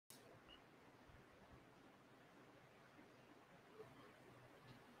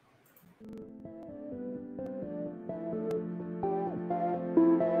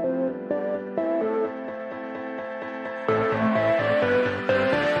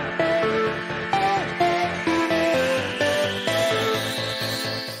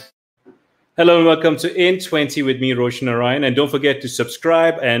Hello and welcome to In 20 with me, Roshan Narayan. And don't forget to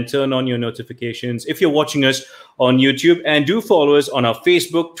subscribe and turn on your notifications if you're watching us on YouTube. And do follow us on our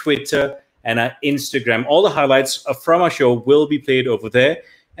Facebook, Twitter, and our Instagram. All the highlights from our show will be played over there.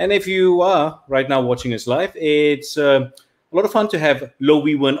 And if you are right now watching us live, it's a lot of fun to have Low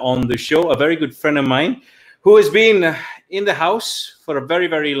Wee Wern on the show, a very good friend of mine who has been in the house for a very,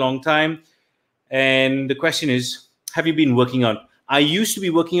 very long time. And the question is, have you been working out? I used to be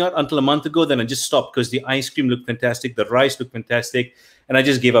working out until a month ago, then I just stopped because the ice cream looked fantastic, the rice looked fantastic, and I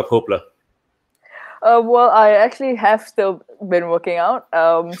just gave up hope. Well, I actually have still been working out.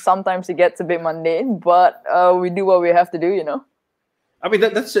 Sometimes it gets a bit mundane, but we do what we have to do, you know. I mean,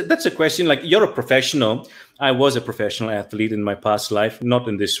 that's a question. Like, you're a professional. I was a professional athlete in my past life, not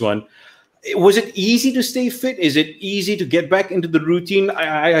in this one. Was it easy to stay fit? Is it easy to get back into the routine?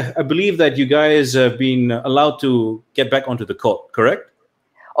 I believe that you guys have been allowed to get back onto the court, correct?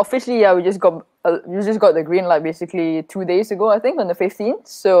 Officially, yeah, we just got the green light basically 2 days ago, I think, on the 15th.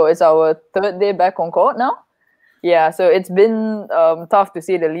 So it's our third day back on court now. Yeah, so it's been tough to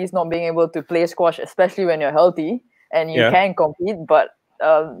say the least, not being able to play squash, especially when you're healthy and you can compete, but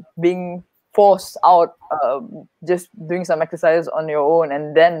being forced out, just doing some exercises on your own,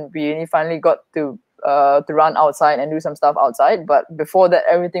 and then we finally got to run outside and do some stuff outside. But before that,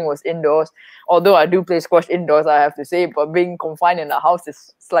 everything was indoors. Although I do play squash indoors, I have to say, but being confined in the house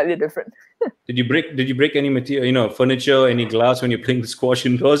is slightly different. Did you break any material, furniture, any glass when you're playing squash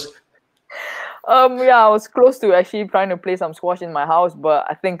indoors? Yeah, I was close to actually trying to play some squash in my house, but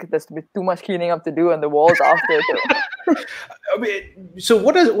I think there's too much cleaning up to do on the walls after. I mean, so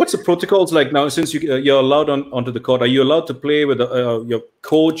what's the protocols like now? Since you're allowed onto the court, are you allowed to play with your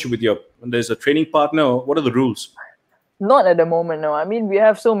coach, there's a training partner? Or what are the rules? Not at the moment, no. I mean, we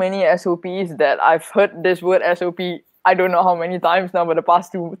have so many SOPs that I've heard this word SOP I don't know how many times now, but the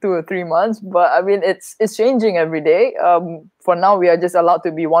past two or 3 months. But I mean, it's changing every day. For now, we are just allowed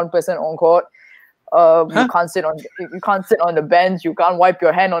to be one person on court. You can't sit on the bench. You can't wipe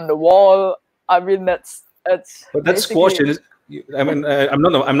your hand on the wall. I mean, that's. But that's squash. I mean, I'm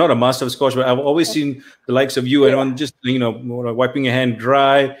not a master of squash, but I've always seen the likes of you and on just wiping your hand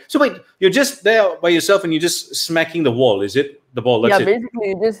dry. So wait, you're just there by yourself and you're just smacking the wall. Is it the ball? That's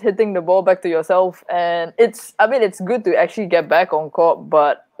basically you're just hitting the ball back to yourself, and it's good to actually get back on court,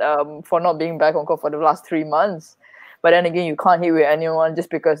 but for not being back on court for the last 3 months. But then again, you can't hit with anyone just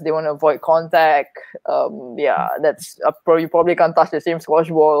because they want to avoid contact. That's you probably can't touch the same squash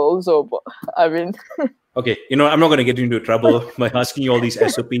ball also. But I mean, okay, I'm not going to get into trouble by asking you all these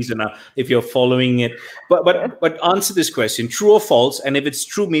SOPs and if you're following it. But answer this question: true or false? And if it's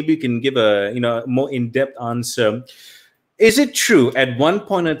true, maybe you can give a more in-depth answer. Is it true at one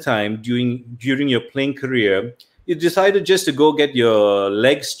point in time during your playing career, you decided just to go get your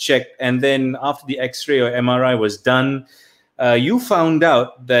legs checked, and then after the X-ray or MRI was done, you found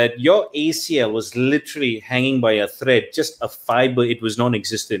out that your ACL was literally hanging by a thread, just a fiber? It was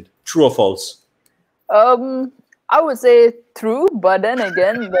non-existent. True or false? I would say true, but then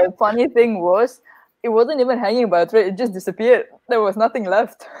again, the funny thing was, it wasn't even hanging by a thread. It just disappeared. There was nothing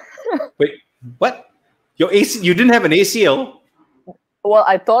left. Wait, what? You didn't have an ACL? Well,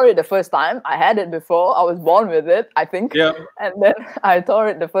 I tore it the first time. I had it before. I was born with it, I think. Yeah. And then I tore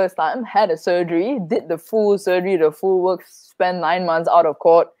it the first time, had a surgery, did the full surgery, the full work, spent 9 months out of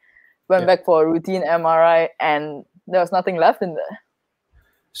court, went back for a routine MRI, and there was nothing left in there.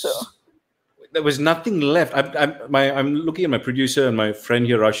 So there was nothing left. I'm looking at my producer and my friend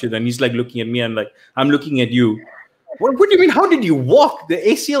here, Rashid, and he's like looking at me, and like, I'm looking at you. What do you mean? How did you walk? The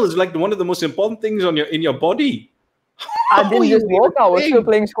ACL is like one of the most important things in your body. I didn't just walk. I was still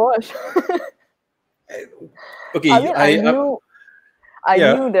playing squash. Okay. I mean, I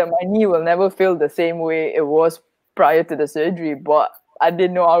knew that my knee will never feel the same way it was prior to the surgery, but I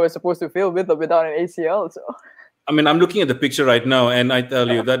didn't know how I was supposed to feel with or without an ACL. So, I mean, I'm looking at the picture right now, and I tell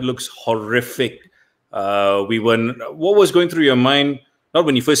you, that looks horrific. What was going through your mind? Not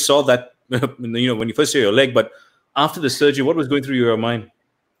when you first saw that, when you first saw your leg, but after the surgery, what was going through your mind?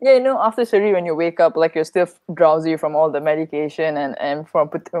 Yeah, after surgery, when you wake up, like, you're still drowsy from all the medication and from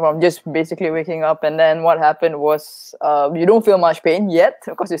just basically waking up. And then what happened was you don't feel much pain yet,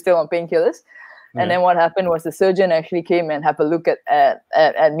 because you're still on painkillers. And then what happened was the surgeon actually came and had a look at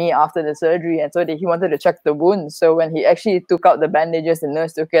me after the surgery. And so he wanted to check the wound. So when he actually took out the bandages, the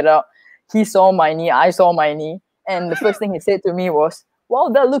nurse took it out, he saw my knee, I saw my knee. And the first thing he said to me was, wow,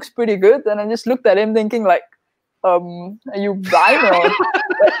 that looks pretty good. And I just looked at him thinking like, are you blind or like,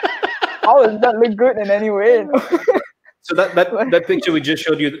 how does that look good in any way? You know? So that picture we just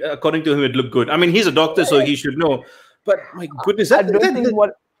showed you, according to him, it looked good. I mean, he's a doctor, so he should know. But my goodness, I don't think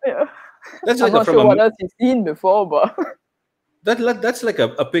what. Yeah. that's I'm like not sure what else he's seen before, but that's like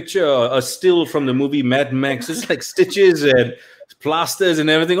a picture, a still from the movie Mad Max. It's like stitches and plasters and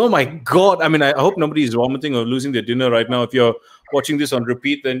everything. Oh my God! I mean, I hope nobody's vomiting or losing their dinner right now. If you're watching this on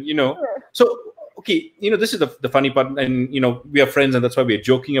repeat, then So okay, this is the funny part, and we are friends, and that's why we're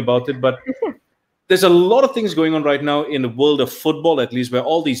joking about it. But there's a lot of things going on right now in the world of football, at least, where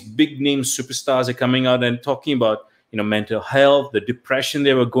all these big name superstars are coming out and talking about mental health, the depression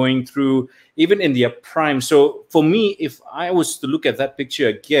they were going through, even in their prime. So for me, if I was to look at that picture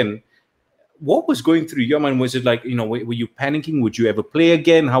again, what was going through your mind? Was it like, were you panicking? Would you ever play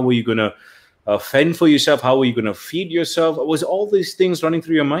again? How were you going to fend for yourself? How were you going to feed yourself? Was all these things running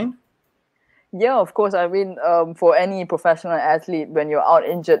through your mind? Yeah, of course. I mean, for any professional athlete, when you're out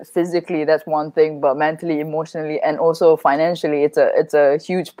injured physically, that's one thing, but mentally, emotionally, and also financially, it's a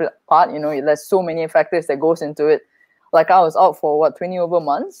huge part. There's so many factors that goes into it. Like I was out for 20 over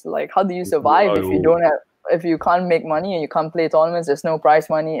months. Like, how do you survive if you can't make money and you can't play tournaments? There's no prize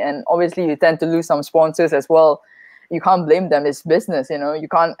money, and obviously you tend to lose some sponsors as well. You can't blame them. It's business. You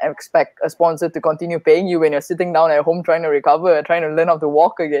can't expect a sponsor to continue paying you when you're sitting down at home trying to recover, trying to learn how to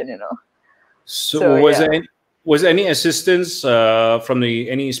walk again. So was there any assistance from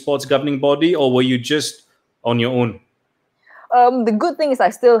any sports governing body, or were you just on your own? The good thing is I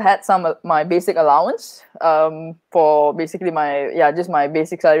still had some of my basic allowance for basically just my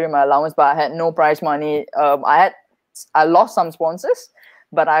basic salary, my allowance, but I had no prize money. I lost some sponsors,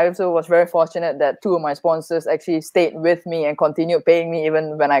 but I also was very fortunate that two of my sponsors actually stayed with me and continued paying me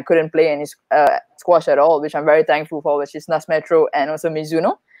even when I couldn't play any squash at all, which I'm very thankful for, which is NAS Metro and also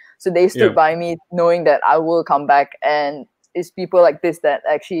Mizuno. So they stood by me knowing that I will come back, and it's people like this that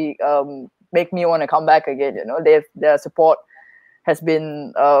actually make me want to come back again. Their support has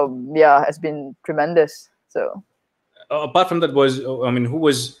been tremendous. So apart from that, who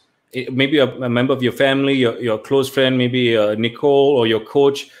was maybe a member of your family, your close friend, maybe Nicole or your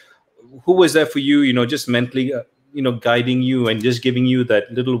coach? Who was there for you? Just mentally, guiding you and just giving you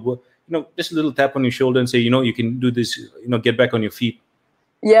that little, just a little tap on your shoulder and say, you can do this. Get back on your feet.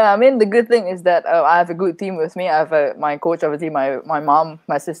 Yeah, I mean, the good thing is that I have a good team with me. I have my coach, obviously, my mom,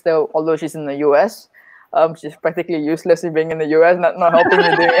 my sister, although she's in the US. She's practically useless in being in the US, not helping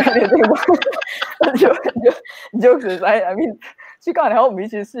me doing anything. Jokes aside, I mean, she can't help me.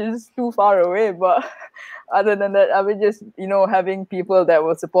 She's too far away. But other than that, I mean, just, having people that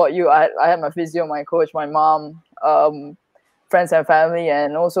will support you. I had my physio, my coach, my mom, friends and family,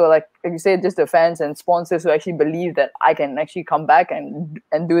 and also like you said, just the fans and sponsors who actually believe that I can actually come back and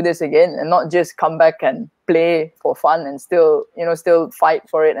do this again, and not just come back and play for fun and still fight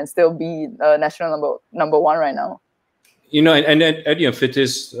for it and still be national number one right now. And at your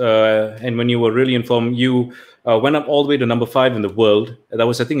fittest, and when you were really informed, you went up all the way to number 5 in the world. That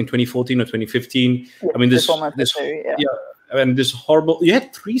was, I think, in 2014 or 2015. Yes, I mean, and this horrible. You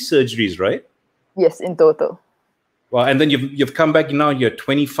had 3 surgeries, right? Yes, in total. Well, and then you've come back now. You're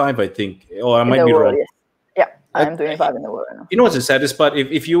 25, I think, or I might be wrong. Yes. Yeah, I'm 25 in the world right now. You know what's the saddest part?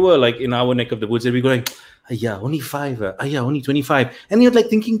 If you were like in our neck of the woods, and we go like, yeah, only 5. Yeah, only 25, and you're like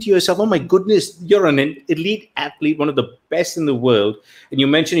thinking to yourself, oh my goodness, you're an elite athlete, one of the best in the world, and you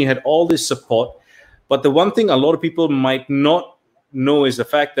mentioned you had all this support. But the one thing a lot of people might not know is the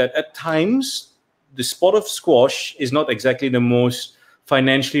fact that at times the sport of squash is not exactly the most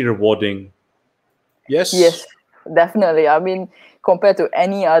financially rewarding. Yes. Yes. Definitely. I mean, compared to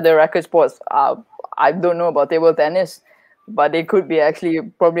any other racket sports, I don't know about table tennis, but they could be actually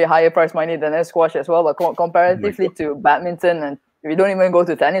probably higher prize money than squash as well. But comparatively to badminton, and we don't even go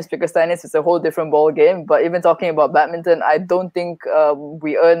to tennis because tennis is a whole different ball game. But even talking about badminton, I don't think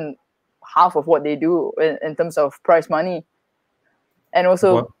we earn half of what they do in terms of prize money. And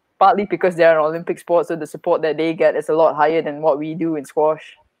also partly because they're an Olympic sport, so the support that they get is a lot higher than what we do in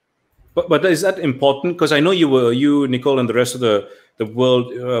squash. But is that important? Because I know you, Nicole, and the rest of the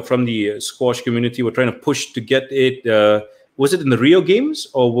world from the squash community were trying to push to get it. Was it in the Rio Games,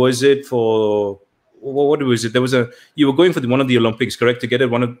 or was it for what was it? You were going for one of the Olympics, correct? To get it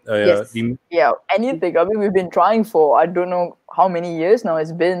one of yes. Anything. I mean, we've been trying for I don't know how many years now.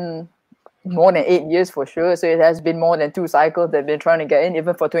 It's been more than 8 years for sure. So it has been more than 2 cycles that we've been trying to get in.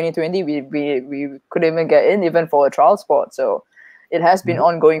 Even for 2020, we couldn't even get in, even for a trial sport. So it has been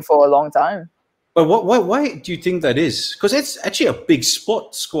ongoing for a long time. But why do you think that is? Because it's actually a big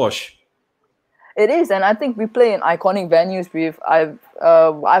sport, squash. It is, and I think we play in iconic venues.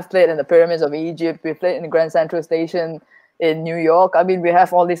 I've played in the pyramids of Egypt. We played in the Grand Central Station in New York. I mean, we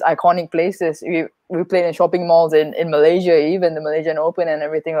have all these iconic places. We played in shopping malls in Malaysia, even the Malaysian Open and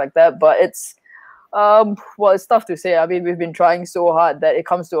everything like that. But it's well, it's tough to say. I mean, we've been trying so hard that it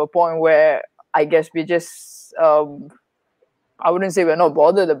comes to a point where I guess we just I wouldn't say we're not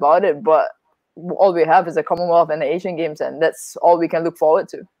bothered about it, but all we have is the Commonwealth and the Asian Games, and that's all we can look forward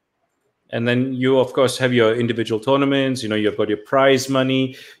to. And then you, of course, have your individual tournaments. You know, you've got your prize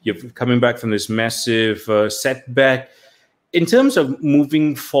money. You're coming back from this massive setback. In terms of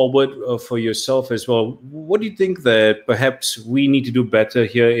moving forward for yourself as well, what do you think that perhaps we need to do better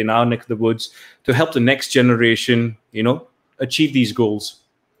here in our neck of the woods to help the next generation, you know, achieve these goals?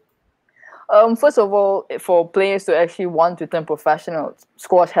 First of all, for players to actually want to turn professional,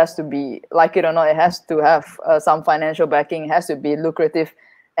 squash has to be, like it or not, it has to have some financial backing. It has to be lucrative.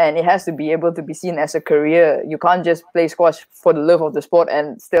 And it has to be able to be seen as a career. You can't just play squash for the love of the sport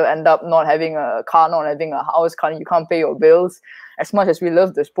and still end up not having a car, not having a house. You can't pay your bills. As much as we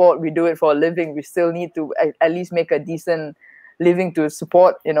love the sport, we do it for a living. We still need to at least make a decent living to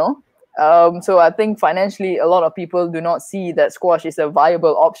support, you know. So I think financially, a lot of people do not see that squash is a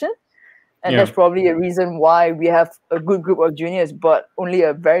viable option. And that's probably a reason why we have a good group of juniors, but only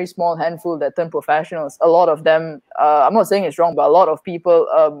a very small handful that turn professionals. A lot of them, I'm not saying it's wrong, but a lot of people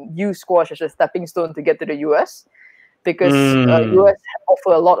use squash as a stepping stone to get to the US, because US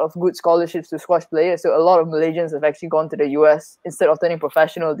offer a lot of good scholarships to squash players. So a lot of Malaysians have actually gone to the US. Instead of turning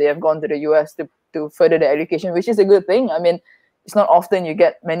professional, they have gone to the US to further their education, which is a good thing. I mean, it's not often you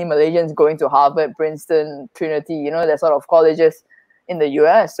get many Malaysians going to Harvard, Princeton, Trinity, you know, that sort of colleges in the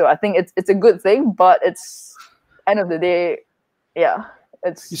US. So I think it's a good thing, but it's end of the day,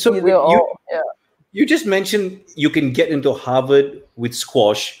 it's so either or. You just mentioned you can get into Harvard with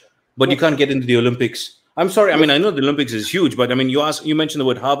squash, but you can't get into the Olympics. I'm sorry. I mean, I know the Olympics is huge, but I mean, you mentioned the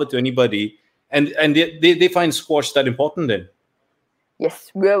word Harvard to anybody, and they find squash that important then?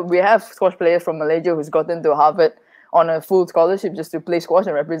 Yes, we have squash players from Malaysia who's gotten to Harvard on a full scholarship just to play squash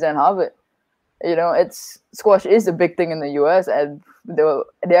and represent Harvard. You know, squash is a big thing in the US, and they're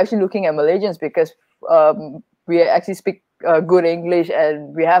actually looking at Malaysians because we actually speak good English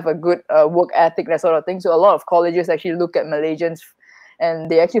and we have a good work ethic, that sort of thing. So a lot of colleges actually look at Malaysians,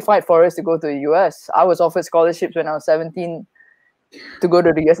 and they actually fight for us to go to the US. I was offered scholarships when I was 17 to go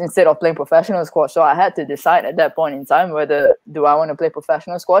to the US instead of playing professional squash. So I had to decide at that point in time whether do I want to play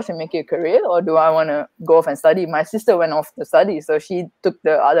professional squash and make it a career, or do I want to go off and study. My sister went off to study, so she took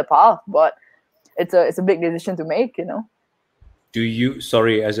the other path, but it's a big decision to make, you know.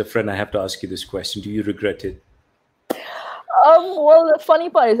 Sorry, as a friend, I have to ask you this question. Do you regret it? Well, the funny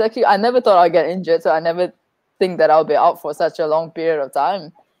part is actually I never thought I'd get injured, so I never think that I'll be out for such a long period of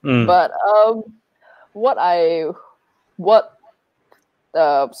time. But what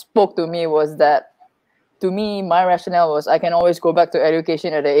spoke to me was that, to me, my rationale was I can always go back to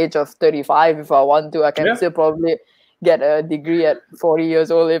education at the age of 35 if I want to. I can still probably get a degree at 40 years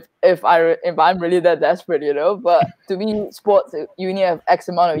old if I'm really that desperate, you know. But to me, sports, you only have X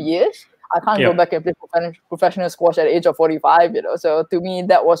amount of years. I can't go back and play professional squash at the age of 45, you know. So to me,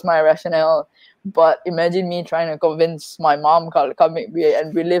 that was my rationale. But imagine me trying to convince my mom to come with me,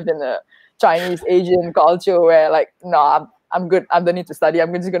 and we live in a Chinese Asian culture where, like, no, I'm good. I don't need to study.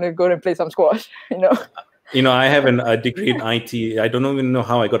 I'm just gonna go and play some squash, you know. You know, I have a degree in IT. I don't even know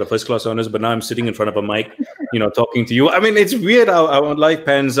how I got a first class honors, but now I'm sitting in front of a mic, you know, talking to you. I mean, it's weird how life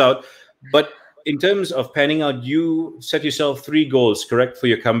pans out. But in terms of panning out, you set yourself 3 goals, correct, for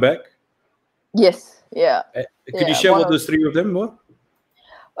your comeback? Yes. Yeah. Could you share what those 3 of them were?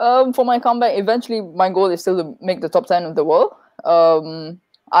 For my comeback, eventually my goal is still to make the top 10 of the world.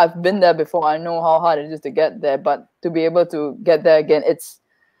 I've been there before. I know how hard it is to get there, but to be able to get there again, it's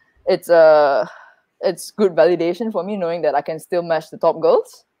good validation for me, knowing that I can still match the top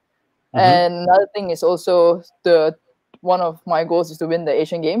girls. And another thing is also one of my goals is to win the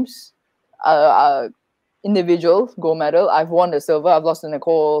Asian Games. Individual gold medal. I've won the silver. I've lost to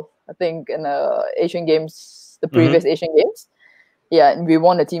Nicole, I think, in the Asian Games, the previous Asian Games. Yeah, and we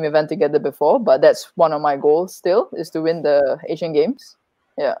won the team event together before, but that's one of my goals still, is to win the Asian Games.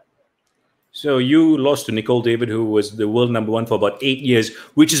 Yeah. So you lost to Nicole David, who was the world #1 for about 8 years,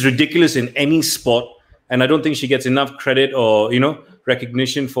 which is ridiculous in any sport. And I don't think she gets enough credit or, you know,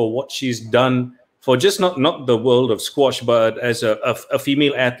 recognition for what she's done for just not the world of squash, but as a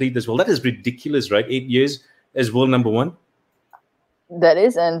female athlete as well. That is ridiculous, right? 8 years as world #1. That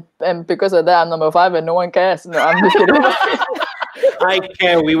is, and because of that, I'm #5 and no one cares. No, I'm just kidding. I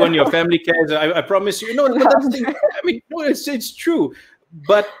care. We want your family cares. I promise you. No, but that's the thing. I mean, no, it's true.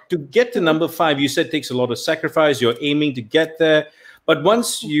 But to get to number 5, you said takes a lot of sacrifice. You're aiming to get there. But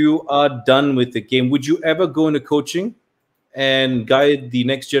once you are done with the game, would you ever go into coaching and guide the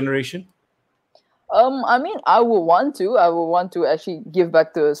next generation? I mean, I would want to. I would want to actually give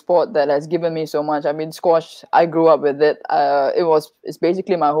back to a sport that has given me so much. I mean, squash. I grew up with it. It's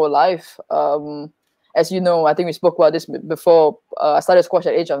basically my whole life. As you know, I think we spoke about this before. I started squash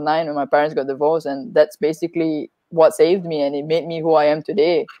at the age of 9 when my parents got divorced, and that's basically what saved me, and it made me who I am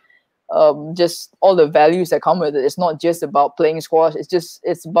today. Just all the values that come with it. It's not just about playing squash.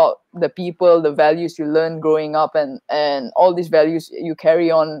 It's about the people, the values you learn growing up, and all these values you carry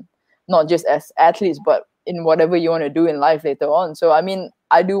on, not just as athletes, but in whatever you want to do in life later on. So, I mean,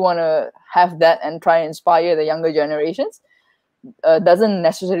 I do want to have that and try and inspire the younger generations. Doesn't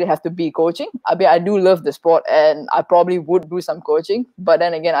necessarily have to be coaching. I mean, I do love the sport, and I probably would do some coaching. But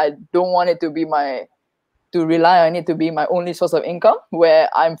then again, I don't want it to be to rely on it to be my only source of income, where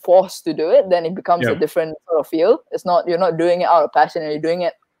I'm forced to do it. Then it becomes a different sort of field. It's not, you're not doing it out of passion, and you're doing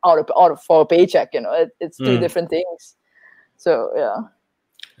it out of for a paycheck. It's two different things. So yeah.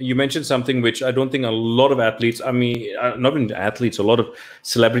 You mentioned something which I don't think a lot of athletes, I mean, not even athletes, a lot of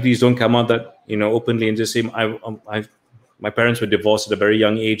celebrities don't come out that, openly and just say, my parents were divorced at a very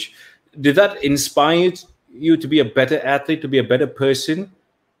young age. Did that inspire you to be a better athlete, to be a better person?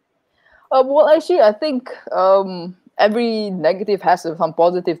 Well, actually, I think every negative has some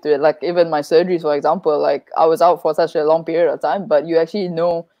positive to it. Like even my surgeries, for example, like I was out for such a long period of time, but you actually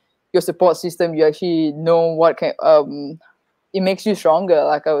know your support system. You actually know what can, it makes you stronger.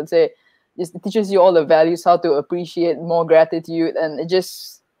 Like I would say, it teaches you all the values, how to appreciate, more gratitude, and you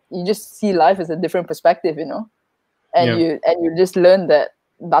just see life as a different perspective, and you just learn that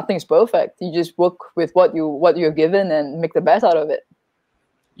nothing's perfect. You just work with what you're given and make the best out of it.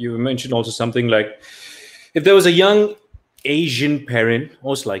 You mentioned also something like, if there was a young Asian parent,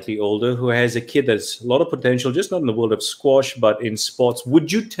 most likely older, who has a kid that's a lot of potential, just not in the world of squash, but in sports,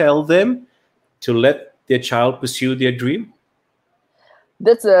 would you tell them to let their child pursue their dream?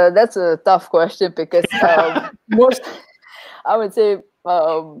 That's a tough question, because most, I would say,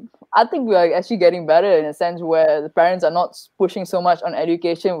 I think we are actually getting better in a sense where the parents are not pushing so much on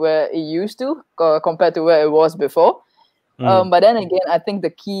education where it used to compared to where it was before. But then again, I think the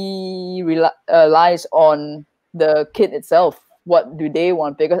key lies on the kid itself. What do they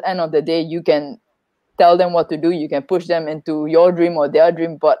want? Because at the end of the day, you can tell them what to do. You can push them into your dream or their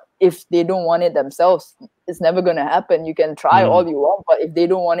dream. But if they don't want it themselves, it's never going to happen. You can try all you want, but if they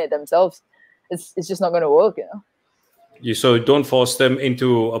don't want it themselves, it's just not going to work, So don't force them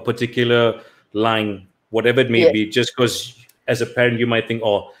into a particular line, whatever it may be, just because as a parent, you might think,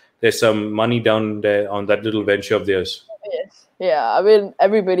 oh, there's some money down there on that little venture of theirs. Yes. Yeah. I mean,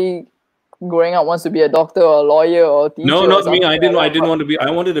 everybody growing up wants to be a doctor or a lawyer or a teacher. No, not me. I didn't want to be. I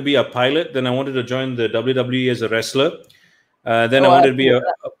wanted to be a pilot. Then I wanted to join the WWE as a wrestler. Then I wanted to be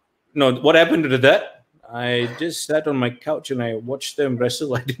no. What happened to that? I just sat on my couch and I watched them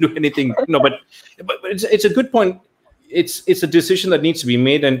wrestle. I didn't do anything. No, but it's a good point. It's a decision that needs to be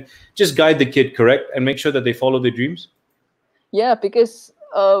made, and just guide the kid correct and make sure that they follow their dreams. Yeah, because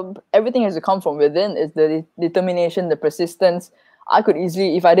everything has to come from within. It's the determination, the persistence. I could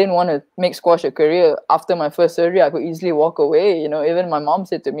easily, if I didn't want to make squash a career after my first surgery, I could easily walk away. Even my mom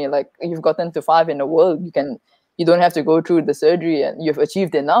said to me, like, you've gotten to 5 in the world, you don't have to go through the surgery, and you've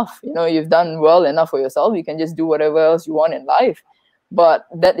achieved enough. You've done well enough for yourself. You can just do whatever else you want in life. But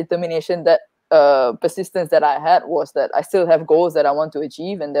that determination, that persistence that I had, was that I still have goals that I want to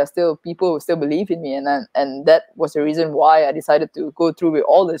achieve, and there are still people who still believe in me, and that was the reason why I decided to go through with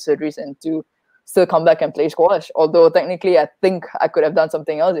all the surgeries and to still come back and play squash. Although technically, I think I could have done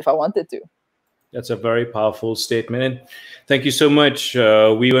something else if I wanted to. That's a very powerful statement, and thank you so much,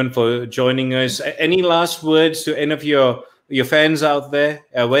 Wee Wern, for joining us. Any last words to any of your fans out there?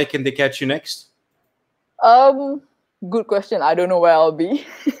 Where can they catch you next? Good question. I don't know where I'll be.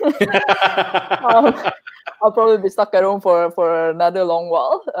 I'll probably be stuck at home for another long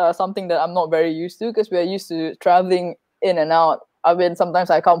while. Something that I'm not very used to, because we're used to traveling in and out. Sometimes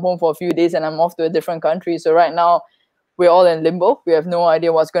I come home for a few days and I'm off to a different country. So right now, we're all in limbo. We have no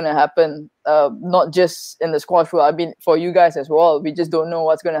idea what's going to happen, not just in the squash world. For you guys as well. We just don't know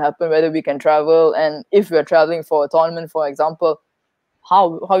what's going to happen, whether we can travel. And if we're traveling for a tournament, for example,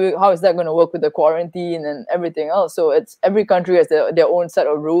 how is that going to work with the quarantine and everything else? So it's every country has their own set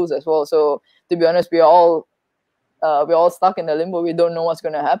of rules as well. So to be honest, we're all stuck in the limbo. We don't know what's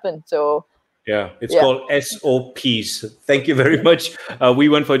going to happen. So yeah, it's called SOPs. Thank you very much, Wee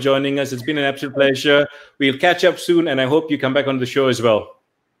Wern, for joining us. It's been an absolute pleasure. We'll catch up soon, and I hope you come back on the show as well.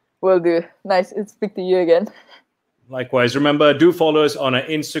 Will do. Nice to speak to you again. Likewise, remember, do follow us on our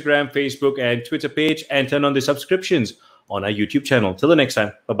Instagram, Facebook, and Twitter page, and turn on the subscriptions on our YouTube channel. Till the next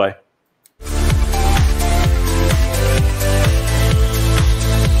time, bye-bye.